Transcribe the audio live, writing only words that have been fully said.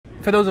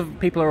For those of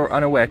people who are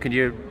unaware, could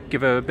you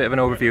give a bit of an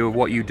overview of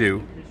what you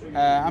do?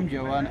 I'm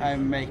Johan. I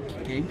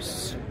make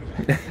games.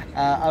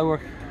 I'm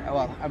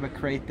a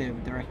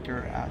creative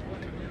director at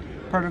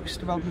PDX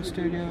Development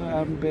Studio.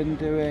 I've been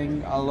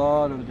doing a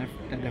lot of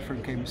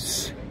different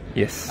games.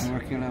 Yes. I'm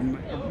working on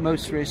them.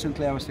 Most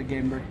recently, I was the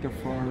game director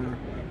for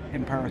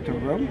Imperator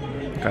Rome.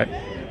 Okay.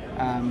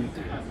 And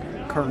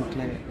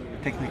currently,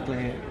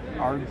 technically,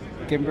 our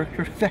game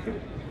director there.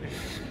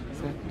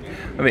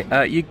 I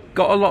mean, you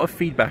got a lot of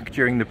feedback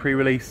during the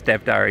pre-release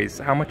dev diaries.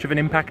 How much of an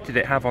impact did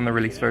it have on the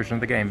release version of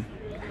the game?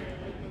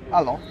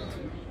 A lot.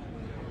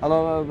 A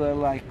lot of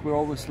the, we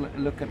always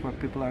look at what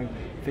people have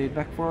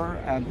feedback for,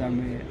 and then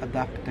we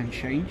adapt and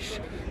change.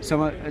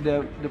 So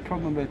the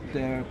problem with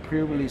the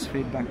pre-release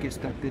feedback is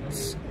that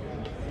it's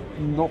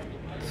not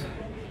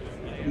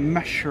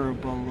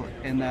measurable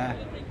in a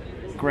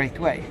great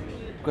way,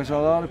 because a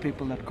lot of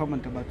people that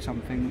comment about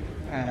something,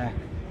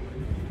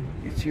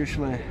 it's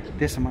usually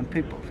this amount of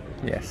people.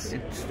 Yes.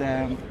 It's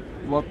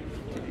what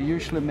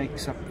usually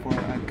makes up for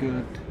a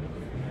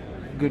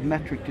good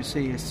metric to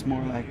see is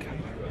more like,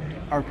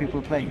 are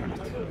people playing or not?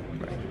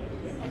 Right.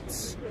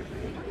 It's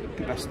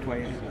the best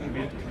way I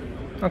view it.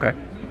 Okay.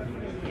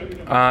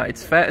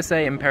 It's fair to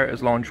say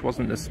Imperator's launch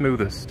wasn't the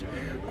smoothest.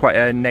 Quite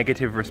a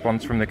negative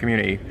response from the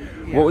community.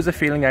 Yeah. What was the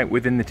feeling out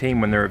within the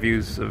team when the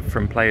reviews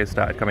from players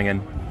started coming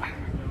in?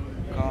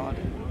 God.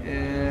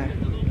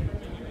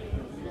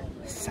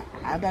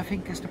 Sad, I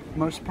think, is the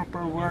most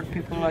proper word.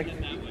 People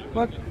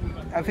but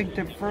I think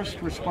the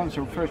first response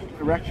or first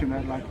reaction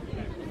was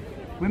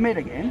we made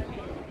a game.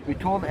 We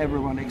told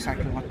everyone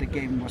exactly what the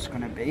game was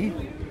going to be.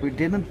 We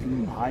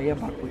didn't lie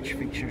about which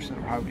features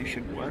or how they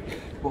should work.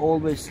 We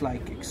always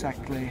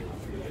exactly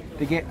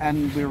the game,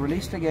 and we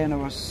released the game. It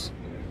was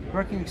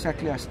working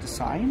exactly as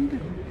designed.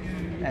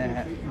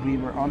 We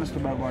were honest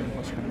about what it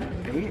was going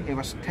to be. It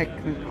was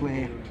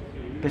technically,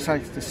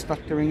 besides the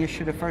stuttering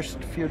issue the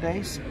first few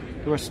days,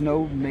 there was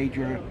no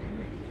major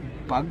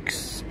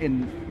bugs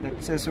in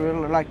that. Says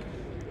really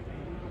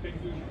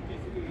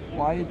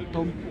why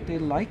don't they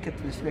like it?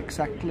 It's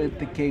exactly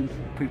the game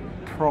we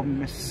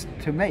promised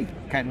to make,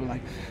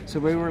 So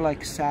we were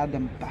sad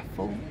and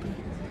baffled,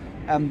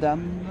 and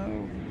then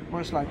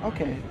was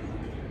okay,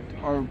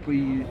 do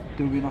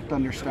we not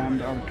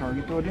understand our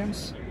target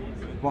audience?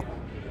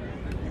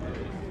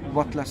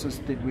 What lessons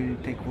did we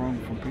take wrong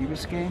from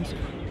previous games,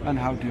 and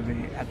how do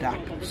we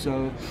adapt?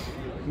 So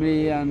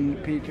me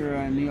and Peter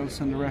and Niels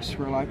and the rest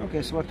were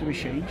okay, so what do we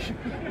change?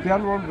 We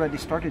had already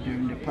started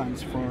doing the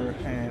plans for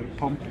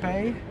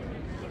Pompeii.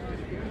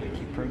 I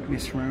keep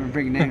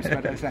misremembering names,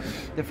 but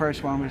the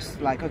first one was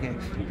okay,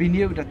 we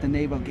knew that the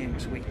naval game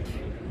was weak,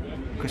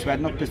 because we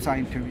had not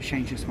designed to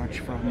change as much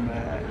from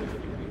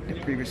the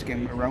previous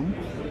game Rome,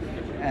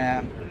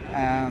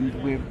 and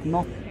we've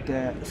not,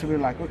 so we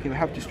were okay, we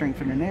have to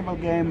strengthen the naval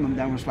game, and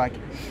then was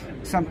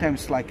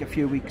sometimes a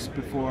few weeks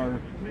before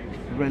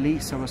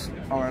release, or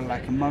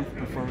a month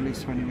before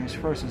release when it was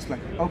first, it's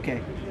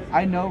okay,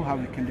 I know how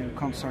we can do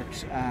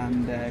concerts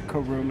and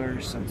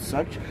co-rulers and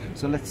such,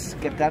 so let's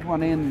get that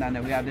one in.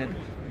 And we added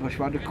a bunch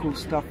of other cool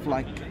stuff,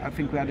 I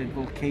think we added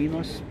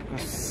volcanoes,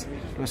 because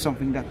it was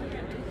something that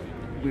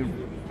we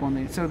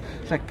wanted. So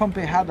it's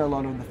Pompeii had a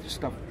lot of the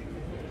stuff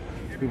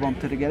we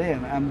wanted to get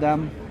in, and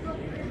then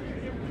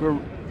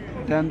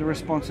the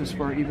responses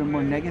were even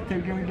more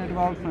negative during the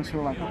development, so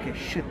we're okay,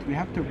 shit, we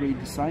have to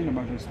redesign a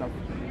bunch of stuff.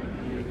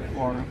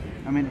 Or,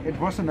 I mean, it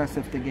wasn't as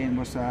if the game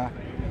was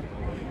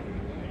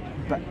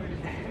but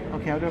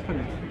okay, how do I put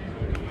it?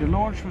 The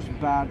launch was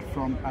bad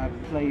from a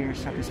player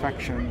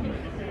satisfaction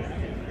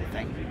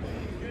thing.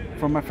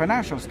 From a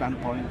financial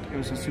standpoint, it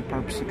was a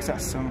superb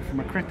success, and from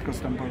a critical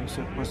standpoint,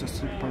 it was a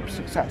superb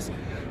success.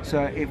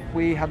 So if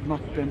we had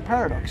not been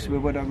Paradox, we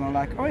would have gone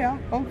oh yeah,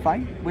 oh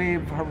fine, we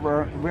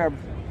have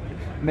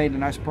made a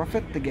nice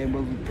profit, the game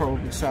will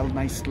probably sell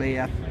nicely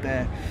at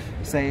the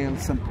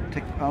sales and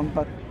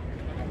but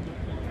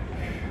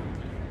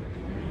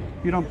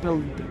you don't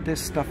build this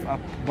stuff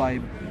up by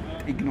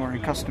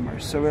ignoring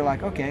customers. So we're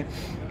okay,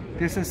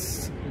 this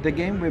is the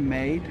game we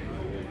made.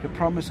 The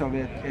promise of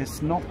it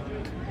is not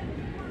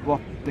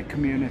what the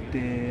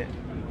community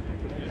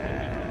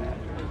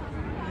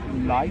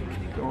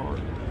liked or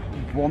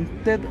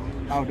wanted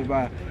out of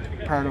a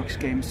Paradox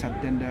game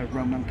set in the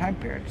Roman time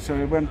period. So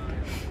we went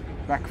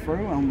back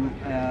through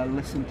and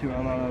listened to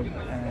a lot of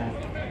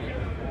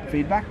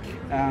feedback,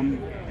 and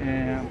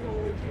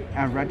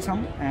read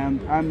some,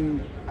 and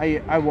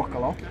I walk a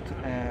lot.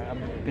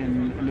 I've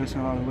been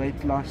losing a lot of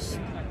weight last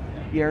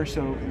year,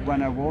 so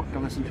when I walk I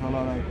listen to a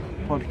lot of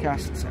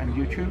podcasts and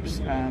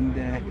YouTubes, and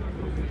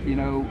you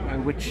know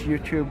which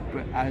YouTube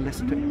I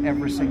listen to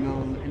every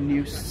single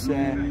news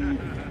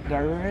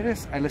there it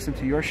is. I listen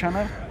to your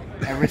channel,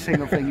 every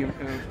single thing you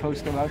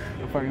post about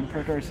for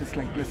Imperators is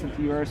listen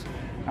to yours,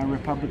 and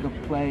Republic of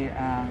Play,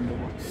 and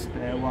what's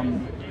the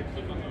one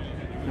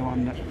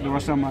there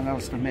was someone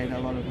else that made a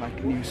lot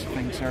of news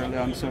things early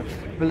on. So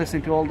we're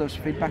listening to all those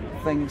feedback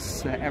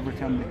things every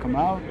time they come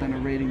out, and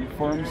I'm reading the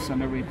forums,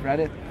 and I read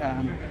Reddit,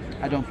 and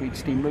I don't read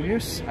Steam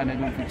reviews and I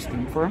don't read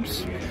Steam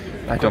forums.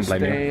 I don't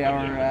blame you. They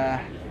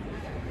are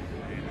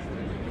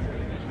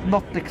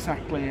not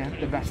exactly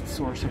the best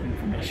source of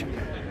information.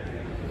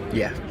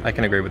 Yeah, I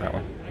can agree with that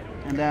one.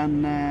 And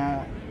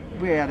then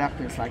we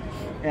adapted. It's like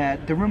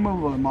the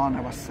removal of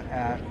mana was.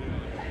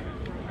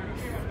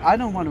 I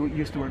don't want to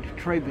use the word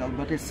trivial,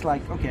 but it's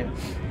like, okay,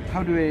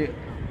 how do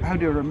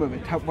you remove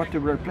it? What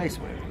do we replace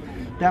with?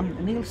 Then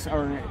Niels,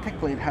 our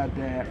tech lead, had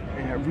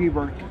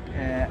reworked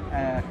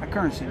a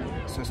currency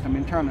system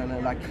internally,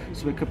 like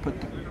so we could put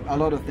a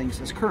lot of things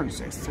as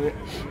currencies. So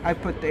I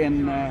put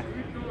in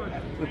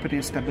we put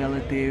in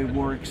stability,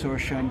 war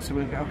exhaustion. So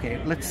we okay,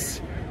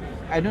 let's.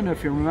 I don't know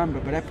if you remember,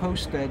 but I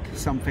posted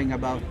something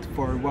about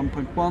for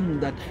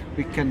 1.1 that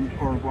we can,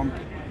 or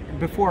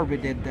before we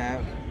did the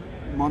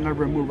mana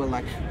removal,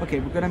 like, okay,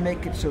 we're gonna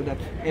make it so that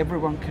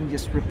everyone can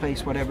just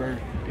replace whatever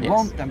they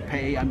want and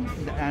pay, and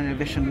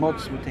Vision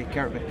mods will take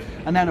care of it.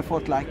 And then I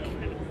thought, like,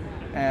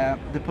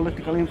 the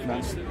political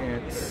influence,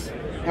 it's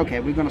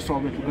okay, we're gonna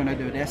solve it, we're gonna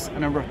do this.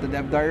 And I wrote the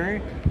dev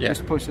diary,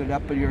 just posted it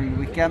up during the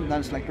weekend. Then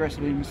it's like the rest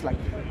of the is like,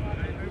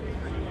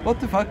 what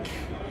the fuck?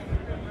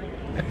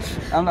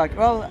 I'm like,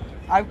 well,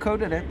 I've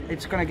coded it,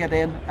 it's gonna get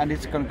in and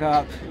it's gonna go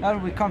out. No,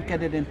 we can't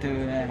get it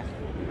into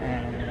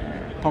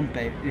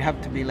Pompey, you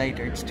have to be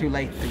later, it's too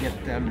late to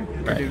get the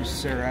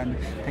producer, and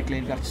tech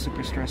lead got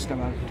super stressed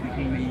about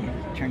me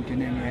trying to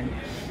name it.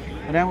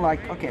 And then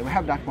like, okay, we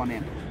have that one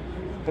in,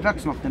 but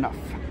that's not enough.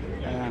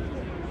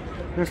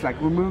 There's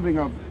like removing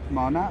of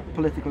mana,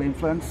 political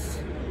influence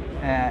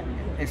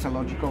is a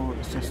logical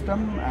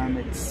system and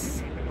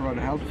it's rather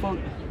helpful,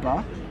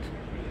 but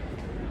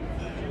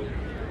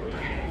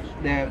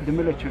the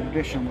military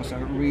edition was a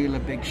really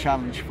big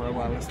challenge for a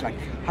while. It's like,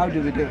 how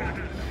do we do it?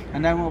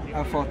 And then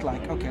I thought,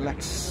 like, okay,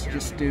 let's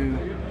just do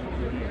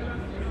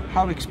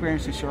how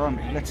experienced is your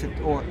army? Let's it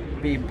all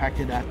be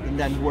impacted at, and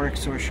then war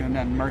exhaustion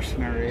and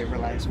mercenary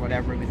reliance,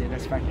 whatever we did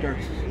as factor.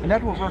 And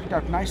that worked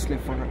out nicely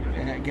for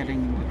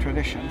getting the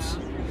traditions.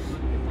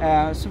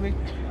 So we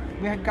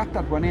had got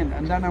that one in,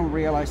 and then I'm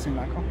realizing,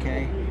 like,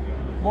 okay,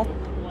 what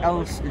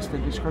else is the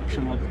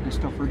description of the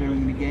stuff we're doing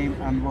in the game,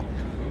 and what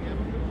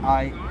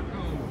I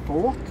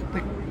thought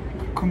the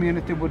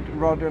community would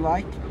rather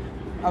like.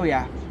 Oh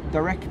yeah,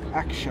 direct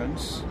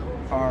actions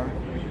are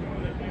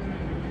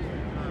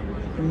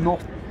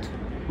not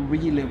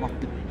really what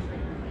the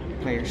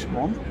players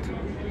want.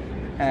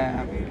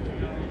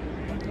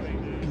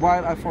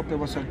 While I thought there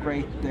was a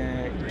great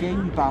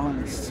game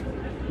balance,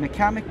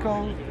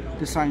 mechanical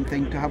design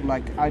thing to have,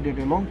 like, either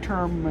the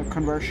long-term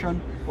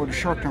conversion or the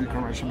short-term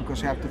conversion,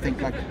 because you have to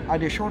think, like,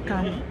 either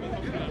short-term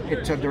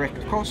it's a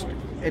direct cost,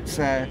 it's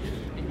a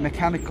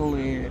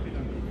mechanically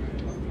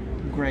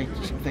great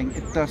thing,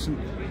 it doesn't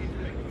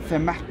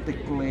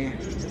thematically,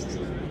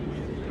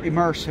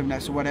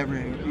 immersiveness or whatever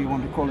you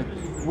want to call it,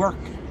 work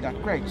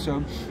that great.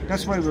 So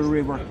that's why we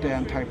reworked the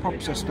entire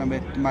pop system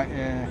with my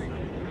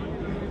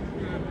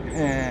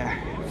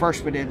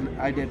first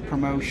I did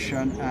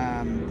promotion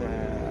and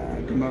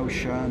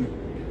demotion,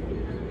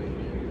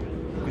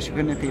 because you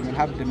couldn't even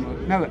have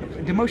demotion. No,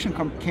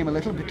 demotion came a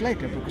little bit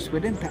later, because we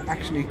didn't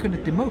actually, you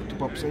couldn't demote the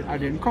pops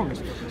either in Congress.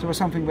 So it was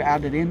something we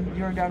added in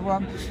during that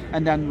one,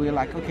 and then we were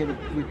like, okay,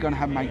 we're gonna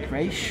have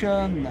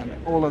migration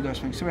and all of those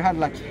things. So we had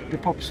like the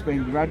pops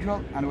being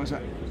gradual, and it was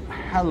a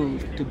hell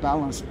to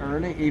balance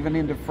early. Even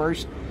in the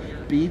first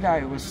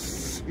beta,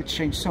 it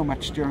changed so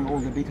much during all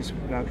the betas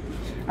we got.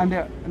 And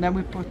then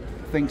we put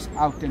things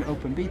out in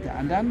open beta,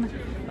 and then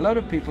a lot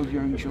of people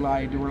during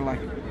July, they were like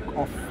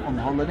off on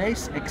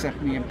holidays,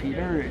 except me and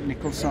Peter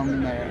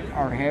Nicholson,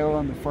 our hero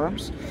on the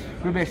forums.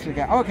 We basically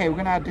go, okay, we're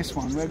gonna add this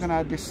one, we're gonna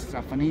add this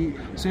stuff, and he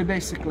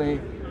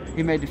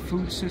made the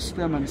food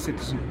system and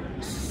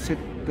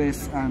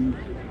this and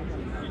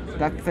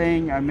that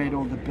thing. I made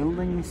all the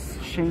buildings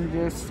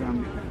changes,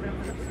 and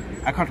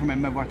I can't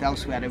remember what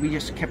else we added. We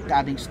just kept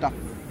adding stuff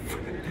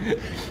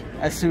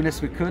as soon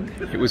as we could.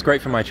 It was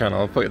great for my channel,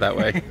 I'll put it that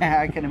way. Yeah,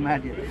 I can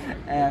imagine.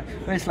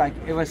 But it's like,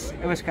 it was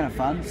kind of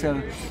fun.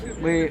 So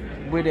we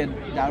did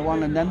that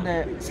one, and then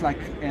it's like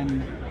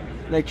in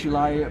late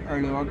July,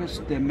 early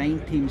August, the main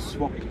team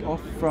swapped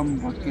off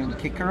from working on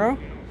Kikaro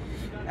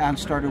and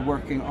started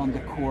working on the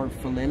core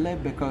for Lily,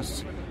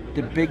 because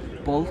the big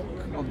bulk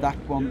of that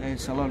one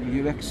is a lot of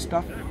UX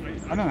stuff.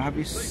 I don't know, have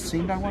you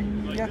seen that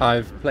one yet?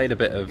 I've played a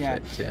bit of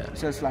it, yeah.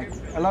 So it's like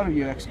a lot of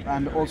UX,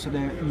 and also the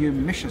new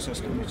mission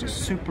system, which is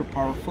super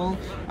powerful,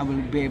 and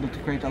we'll be able to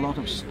create a lot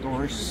of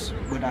stores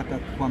without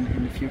that one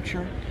in the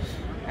future,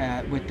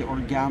 with the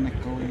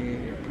organically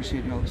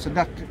procedural. So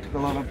that took a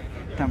lot of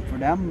time for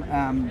them.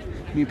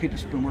 Me and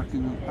Peter's been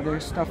working on other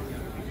stuff,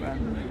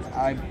 and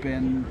I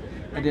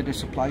did a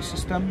supply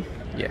system,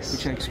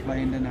 which I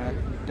explained in a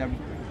dev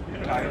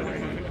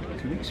diary.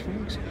 2 weeks, 3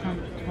 weeks, I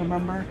can't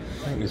remember.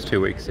 I think it was 2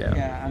 weeks, yeah.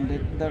 Yeah,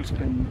 and that's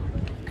been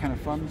kind of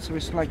fun. So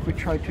it's like we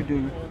try to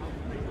do,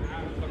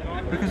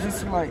 because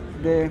it's like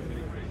the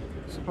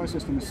supply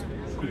system is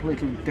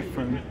completely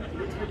different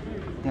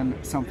than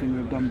something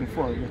we've done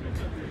before, but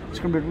it's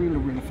going to be really,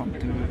 really fun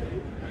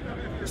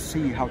to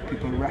see how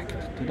people react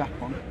to that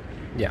one.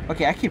 Yeah.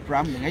 Okay, I keep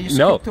rambling. I just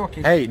No. keep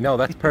talking. Hey, no,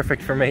 that's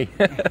perfect for me.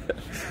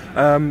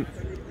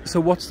 So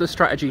what's the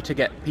strategy to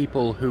get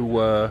people who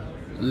were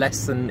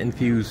less than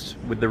enthused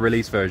with the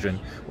release version?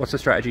 What's the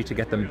strategy to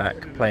get them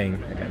back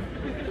playing again?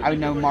 I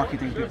know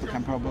marketing people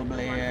can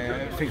probably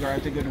figure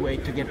out a good way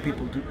to get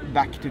people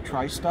back to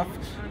try stuff,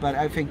 but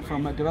I think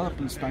from a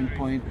development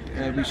standpoint,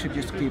 we should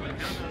just keep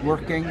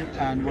working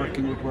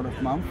with word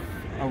of mouth.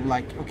 Of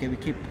like, okay, we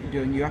keep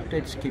doing new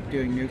updates, keep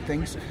doing new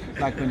things.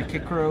 Like when the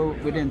Kikero,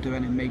 we didn't do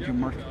any major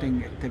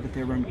marketing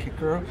activity around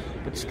Kikero,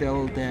 but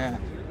still the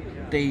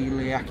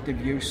daily active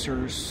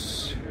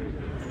users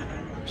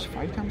was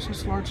 5 times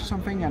as large or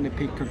something, and the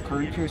peak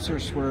concurrent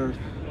users were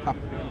up,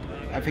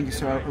 I think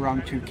it's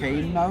around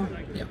 2K now.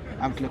 Yep.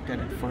 I haven't looked at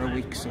it for a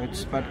week, so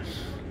it's, but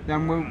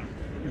then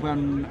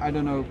when I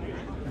don't know,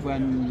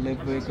 when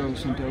Libby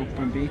goes into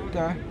open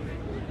beta,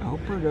 I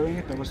hope we're doing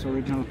it. That was the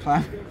original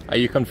plan. Are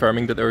you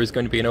confirming that there is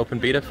going to be an open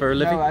beta for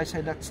Livy? No, I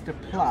say that's the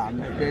plan.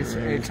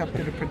 It's up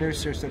to the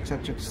producers,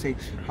 etc., to see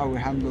how we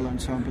handle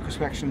and so on, because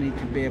we actually need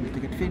to be able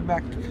to get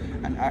feedback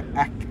and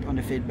act on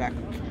the feedback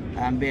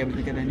and be able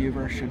to get a new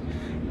version.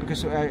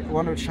 Because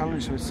one of the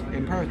challenges with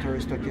Imperator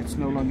is that it's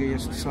no longer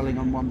just selling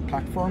on one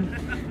platform.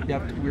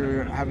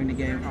 We're having the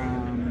game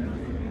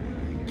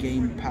on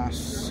Game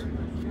Pass,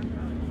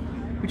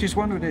 which is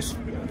one of these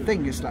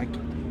things. Like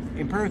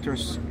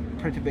Imperator's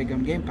pretty big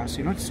on Game Pass.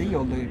 You don't see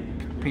all the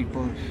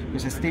people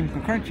with the Steam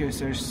concurrent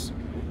users.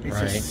 It's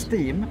right. just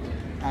Steam,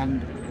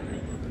 and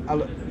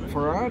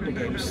for our other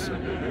games,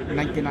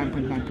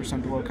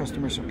 99.9% of all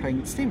customers are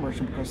playing the Steam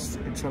version because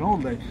it's an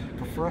older.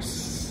 But for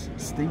us,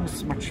 Steam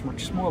is much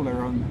smaller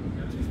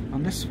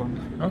on this one.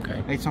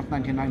 Okay. It's not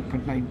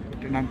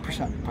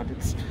 99.99%, but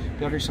it's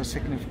the others are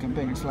significant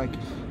things. It's like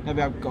now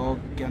we have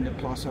GOG and the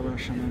Plaza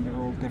version, and they're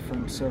all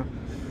different. So,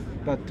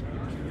 but.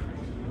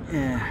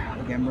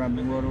 Again,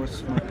 rambling. What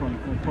was my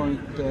point? My point.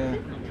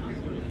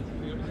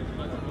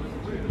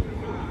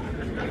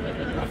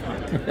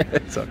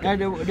 It's okay.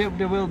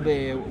 There will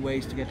be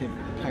ways to get the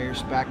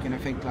players back, and I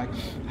think like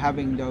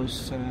having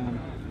those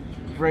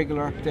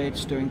regular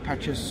updates, doing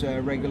patches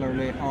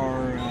regularly,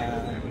 are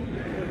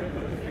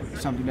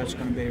something that's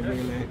going to be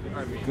really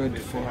good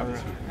for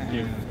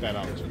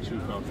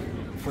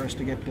us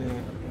to get the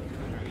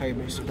player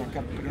base back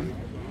up again.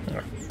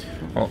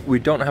 Well, we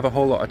don't have a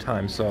whole lot of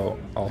time, so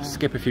I'll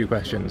skip a few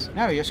questions.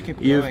 No, just keep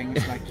going.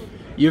 It's like...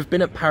 You've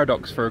been at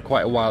Paradox for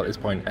quite a while at this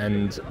point,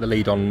 and the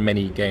lead on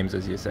many games,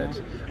 as you said.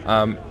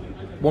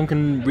 One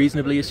can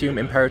reasonably assume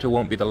Imperator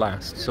won't be the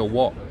last, so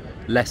what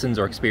lessons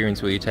or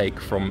experience will you take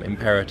from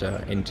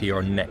Imperator into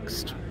your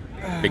next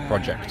big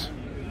project?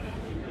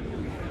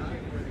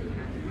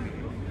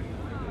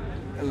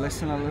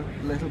 Listen a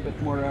little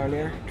bit more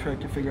earlier, try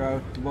to figure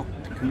out what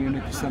the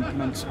community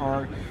sentiments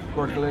are,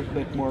 work a little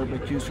bit more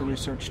with user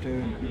research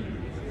to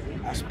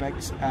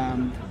aspects,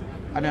 and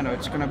I don't know,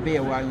 it's going to be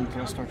a while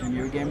until I start a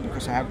new game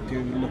because I have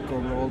to look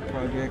over old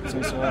projects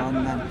and so on,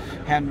 and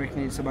Henrik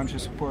needs a bunch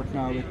of support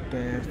now with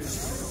the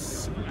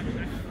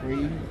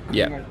 3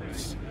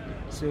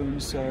 soon,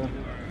 so,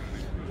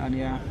 and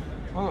yeah,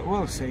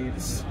 we'll see,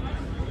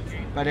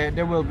 but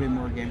there will be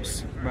more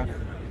games, but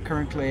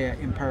currently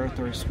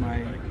Imperator is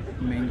my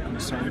main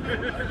concern.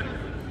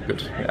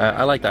 Good.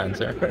 I like that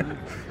answer.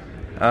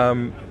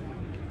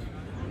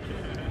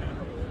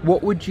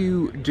 What would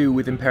you do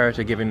with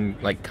Imperator given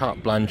like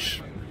carte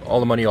blanche, all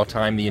the money or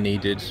time that you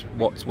needed?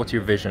 What's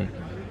your vision?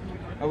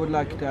 I would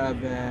like to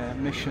have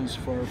missions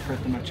for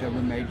pretty much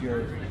every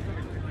major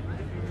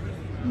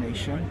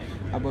nation.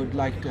 I would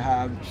like to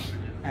have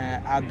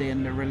add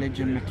in the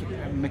religion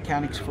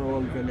mechanics for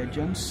all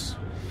religions.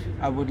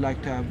 I would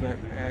like to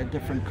have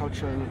different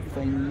cultural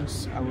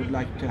things. I would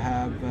like to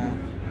have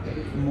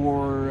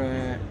more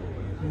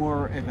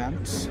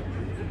events,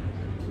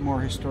 more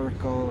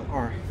historical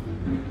or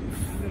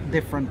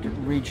different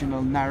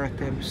regional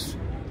narratives.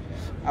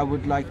 I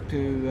would like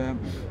to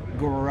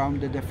go around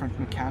the different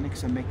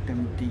mechanics and make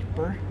them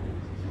deeper.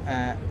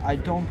 I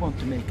don't want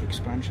to make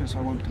expansions.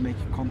 I want to make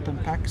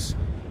content packs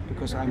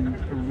because I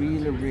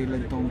really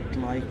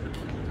don't like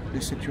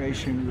the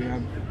situation we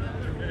have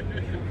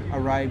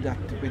arrived at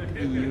with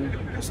EU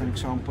as an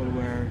example,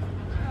 where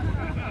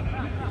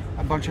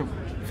a bunch of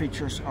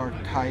features are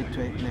tied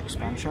to an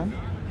expansion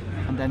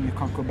and then you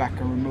can't go back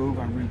and remove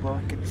and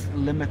rework. It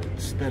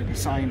limits the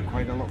design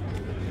quite a lot.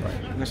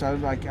 Right. Because I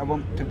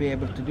want to be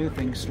able to do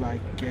things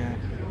like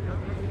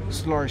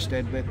Slurs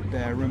did with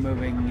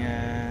removing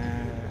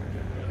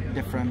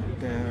different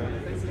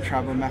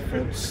travel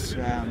methods.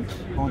 I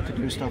want to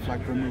do stuff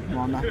like remove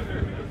mana.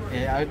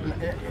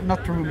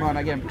 Not remove mana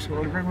again, because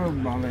we'll remove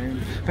mana.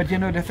 But you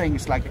know the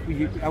things like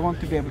I want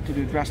to be able to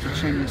do drastic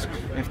changes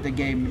if the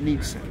game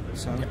needs it.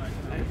 So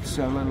it's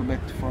a little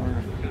bit for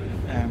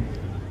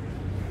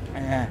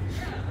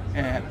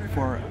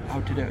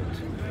how to do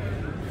it.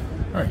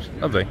 Right,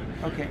 lovely.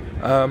 Okay.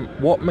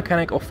 What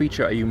mechanic or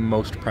feature are you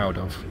most proud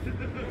of?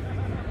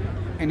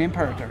 In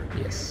Imperator?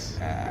 Yes.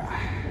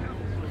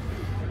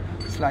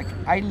 It's like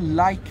I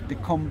like the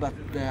combat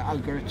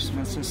algorithms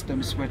and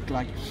systems with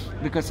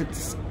because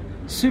it's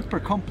super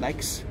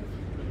complex,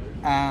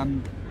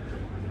 and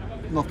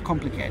not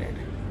complicated.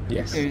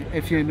 Yes.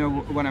 If you know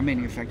what I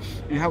mean, it's like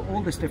you have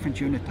all these different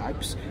unit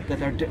types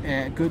that are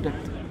good at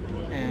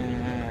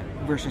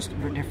versus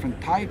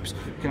different types.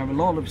 You can have a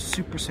lot of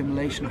super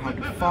simulation of how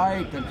to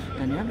fight, and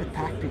then you have the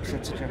tactics,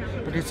 etc.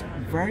 But it's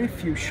very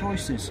few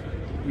choices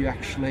you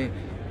actually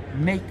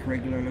make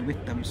regularly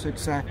with them. So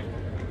it's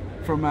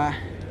from a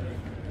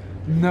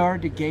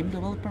nerdy game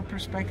developer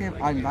perspective,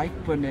 I like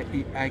when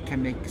I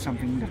can make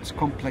something that's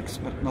complex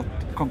but not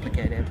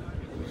complicated.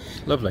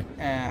 Lovely.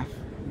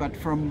 But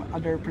from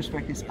other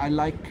perspectives, I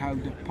like how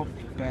the pop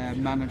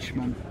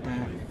management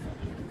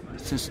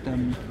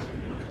system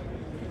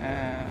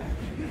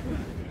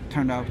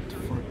turned out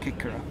for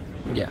Kikera.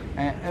 Yeah.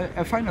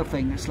 A final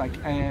thing is like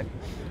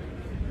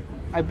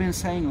I've been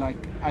saying,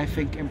 like, I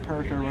think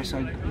Imperator was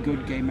a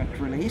good game at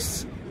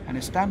release, and I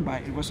stand by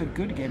it. It was a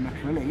good game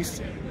at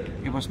release.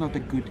 It was not a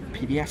good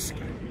PDS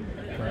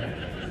game.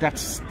 Right.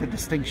 That's the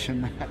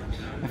distinction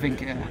I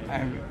think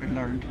I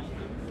learned.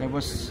 There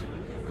was,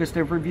 because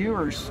the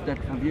reviewers that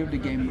reviewed the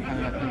game,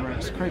 they were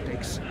as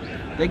critics,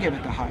 they gave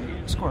it a high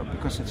score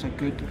because it's a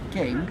good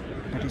game,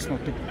 but it's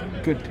not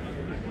a good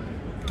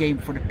game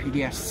for the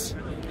PDS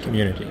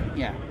Community.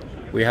 Yeah.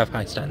 We have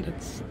high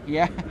standards.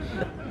 Yeah,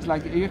 it's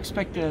like you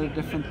expect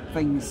different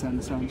things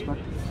and so on, but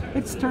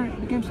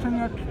the game's turning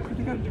out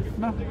pretty good.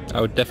 No,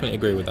 I would definitely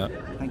agree with that.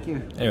 thank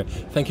you. Anyway,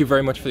 thank you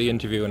very much for the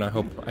interview, and I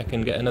hope I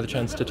can get another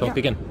chance to talk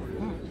again.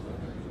 Yeah.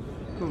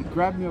 Cool.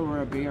 Grab me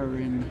over a beer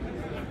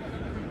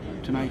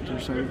tonight or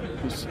so,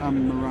 because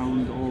I'm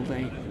around all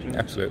day.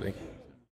 Absolutely.